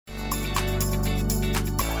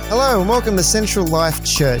Hello and welcome to Central Life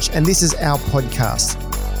Church, and this is our podcast.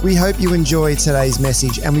 We hope you enjoy today's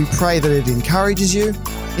message, and we pray that it encourages you,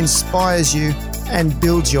 inspires you, and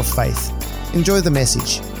builds your faith. Enjoy the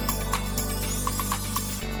message.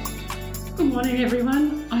 Good morning,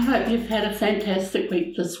 everyone. I hope you've had a fantastic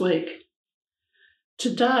week this week.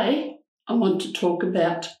 Today, I want to talk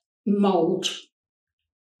about mould.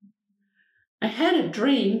 I had a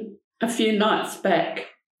dream a few nights back,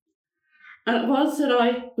 and it was that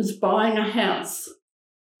I was buying a house,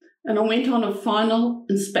 and I went on a final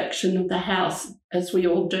inspection of the house, as we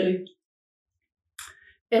all do.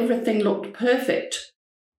 Everything looked perfect.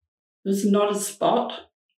 There was not a spot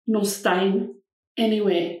nor stain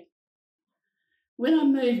anywhere. When I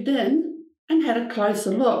moved in and had a closer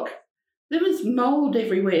look, there was mould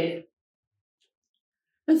everywhere.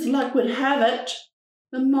 As luck would have it,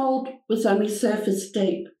 the mould was only surface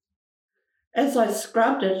deep. As I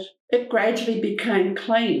scrubbed it, it gradually became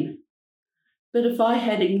clean. But if I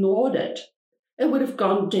had ignored it, it would have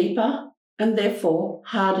gone deeper and therefore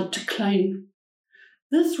harder to clean.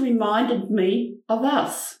 This reminded me of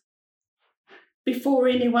us. Before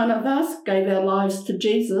any one of us gave our lives to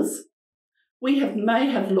Jesus, we may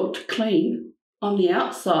have looked clean on the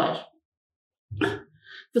outside.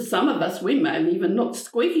 For some of us, we may have even looked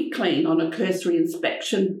squeaky clean on a cursory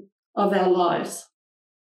inspection of our lives.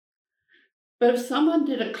 But if someone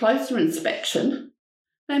did a closer inspection,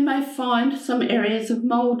 they may find some areas of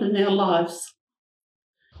mould in our lives.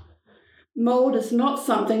 Mould is not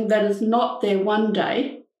something that is not there one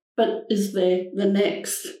day, but is there the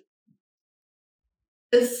next.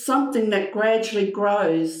 It's something that gradually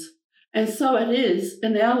grows, and so it is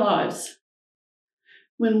in our lives.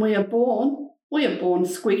 When we are born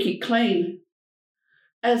squeaky clean.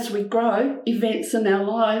 As we grow, events in our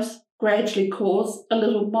lives gradually cause a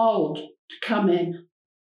little mould to come in.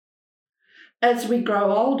 As we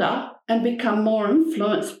grow older and become more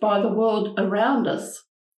influenced by the world around us,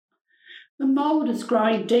 the mould is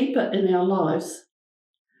growing deeper in our lives.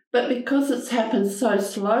 But because it's happened so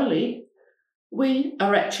slowly, we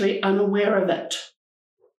are actually unaware of it.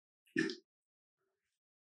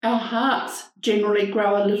 Our hearts generally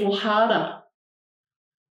grow a little harder,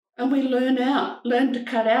 and we learn to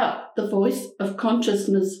cut out the voice of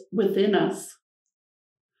consciousness within us.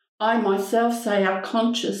 I myself say our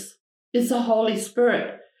conscious is the Holy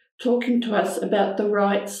Spirit talking to us about the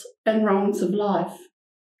rights and wrongs of life.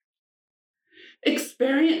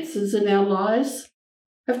 Experiences in our lives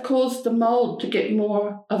have caused the mould to get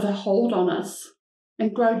more of a hold on us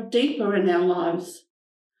and grow deeper in our lives.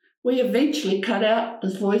 We eventually cut out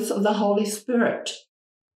the voice of the Holy Spirit.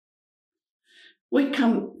 We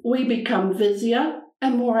become busier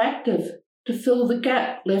and more active to fill the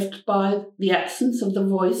gap left by the absence of the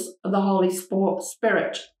voice of the Holy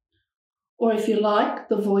Spirit, or if you like,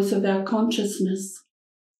 the voice of our consciousness.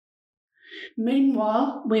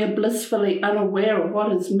 Meanwhile, we are blissfully unaware of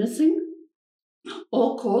what is missing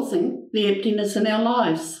or causing the emptiness in our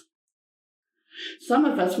lives. Some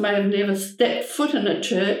of us may have never stepped foot in a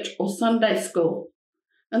church or Sunday school,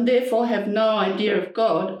 and therefore have no idea of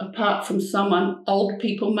God apart from someone old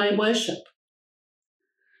people may worship.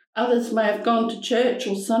 Others may have gone to church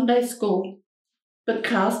or Sunday school, but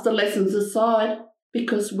cast the lessons aside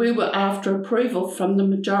because we were after approval from the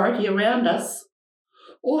majority around us,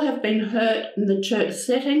 or have been hurt in the church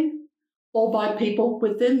setting or by people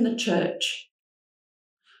within the church.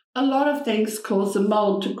 A lot of things cause the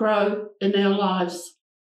mould to grow in our lives.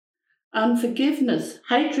 Unforgiveness,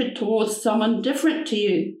 hatred towards someone different to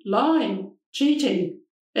you, lying, cheating,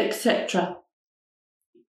 etc.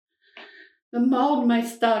 The mould may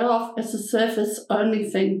start off as a surface-only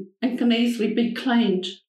thing and can easily be cleaned.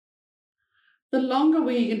 The longer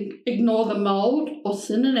we ignore the mould or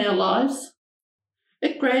sin in our lives,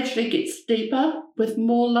 it gradually gets deeper with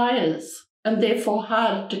more layers and therefore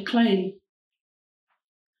harder to clean.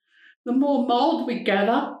 The more mould we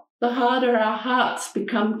gather, the harder our hearts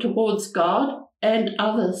become towards God and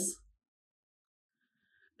others.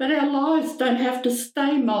 But our lives don't have to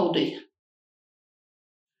stay mouldy.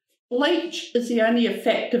 Bleach is the only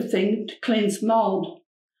effective thing to cleanse mould,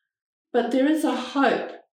 but there is a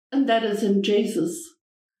hope, and that is in Jesus.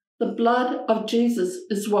 The blood of Jesus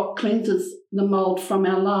is what cleanses the mould from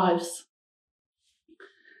our lives.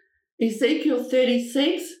 Ezekiel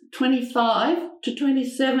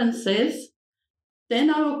 36:25-27 says, "Then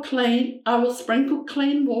I will sprinkle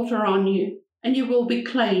clean water on you, and you will be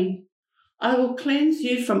clean. I will cleanse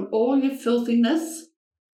you from all your filthiness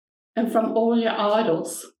and from all your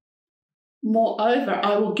idols. Moreover,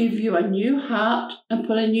 I will give you a new heart and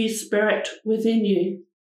put a new spirit within you.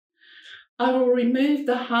 I will remove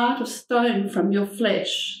the heart of stone from your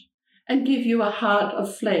flesh and give you a heart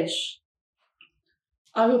of flesh.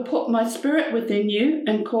 I will put my spirit within you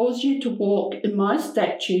and cause you to walk in my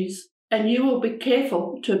statutes, and you will be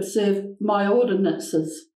careful to observe my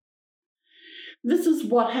ordinances. This is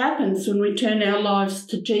what happens when we turn our lives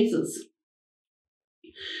to Jesus.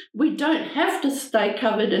 We don't have to stay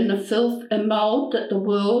covered in the filth and mould that the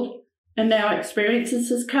world and our experiences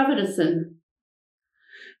has covered us in.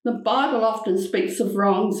 The Bible often speaks of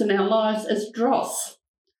wrongs in our lives as dross.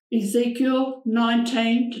 Ezekiel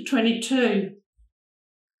 19-22.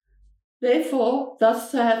 Therefore,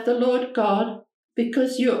 thus saith the Lord God,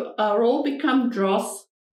 because you are all become dross,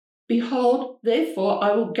 behold, therefore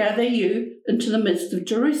I will gather you into the midst of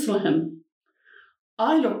Jerusalem.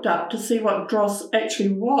 I looked up to see what dross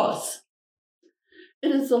actually was. It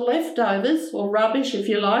is the leftovers, or rubbish if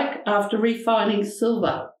you like, after refining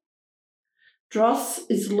silver. Dross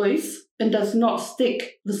is loose and does not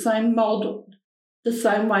stick the same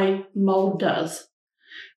way mould does.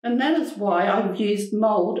 And that is why I've used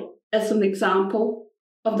mould as an example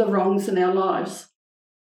of the wrongs in our lives.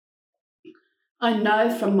 I know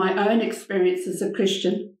from my own experience as a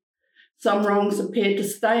Christian, some wrongs appear to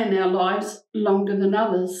stay in our lives longer than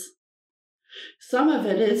others. Some of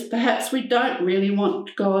it is perhaps we don't really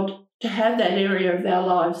want God to have that area of our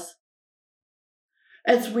lives.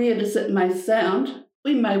 As weird as it may sound,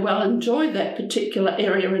 we may well enjoy that particular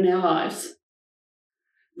area in our lives.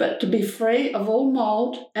 But to be free of all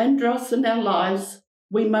mould and dross in our lives,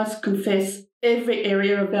 we must confess every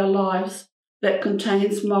area of our lives that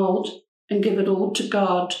contains mould and give it all to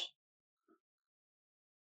God.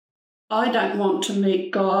 I don't want to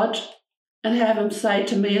meet God and have him say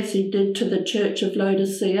to me as he did to the church of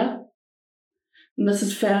Laodicea. And this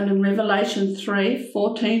is found in Revelation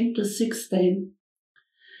 3:14-16.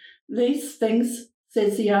 These things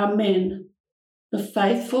says the Amen, the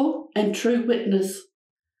faithful and true witness,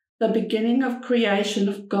 the beginning of creation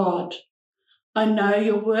of God. I know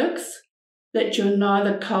your works, that you are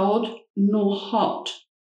neither cold nor hot.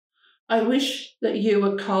 I wish that you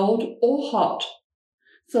were cold or hot.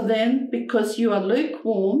 So then, because you are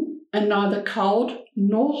lukewarm and neither cold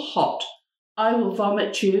nor hot, I will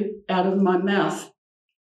vomit you out of my mouth.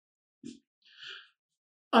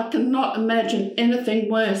 I cannot imagine anything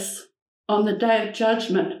worse on the day of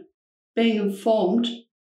judgment, being informed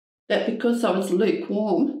that because I was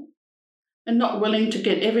lukewarm and not willing to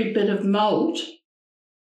get every bit of mould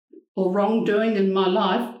or wrongdoing in my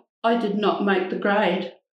life, I did not make the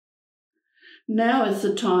grade. Now is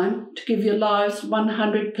the time to give your lives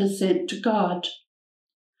 100% to God.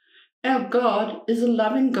 Our God is a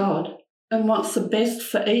loving God and wants the best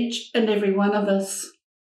for each and every one of us.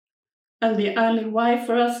 And the only way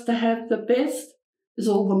for us to have the best is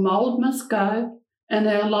all the mould must go and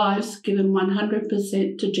our lives given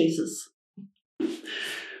 100% to Jesus.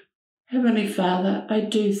 Heavenly Father, I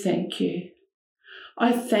do thank you.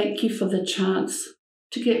 I thank you for the chance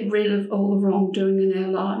to get rid of all the wrongdoing in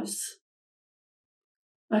our lives.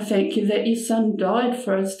 I thank you that your Son died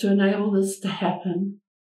for us to enable this to happen.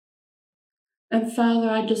 And Father,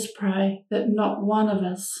 I just pray that not one of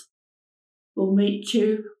us will meet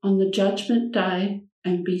you on the judgment day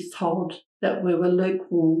and be told that we were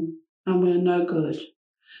lukewarm and we're no good.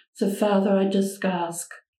 So Father, I just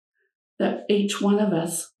ask that each one of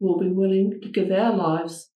us will be willing to give our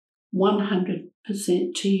lives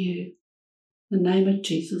 100% to you. In the name of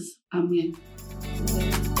Jesus, Amen.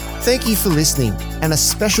 Thank you for listening, and a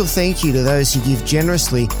special thank you to those who give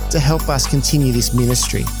generously to help us continue this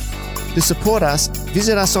ministry. To support us,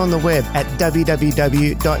 visit us on the web at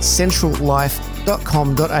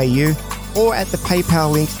www.centrallife.com.au or at the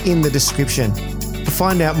PayPal link in the description. To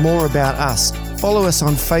find out more about us, follow us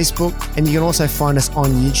on Facebook, and you can also find us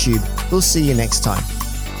on YouTube. We'll see you next time.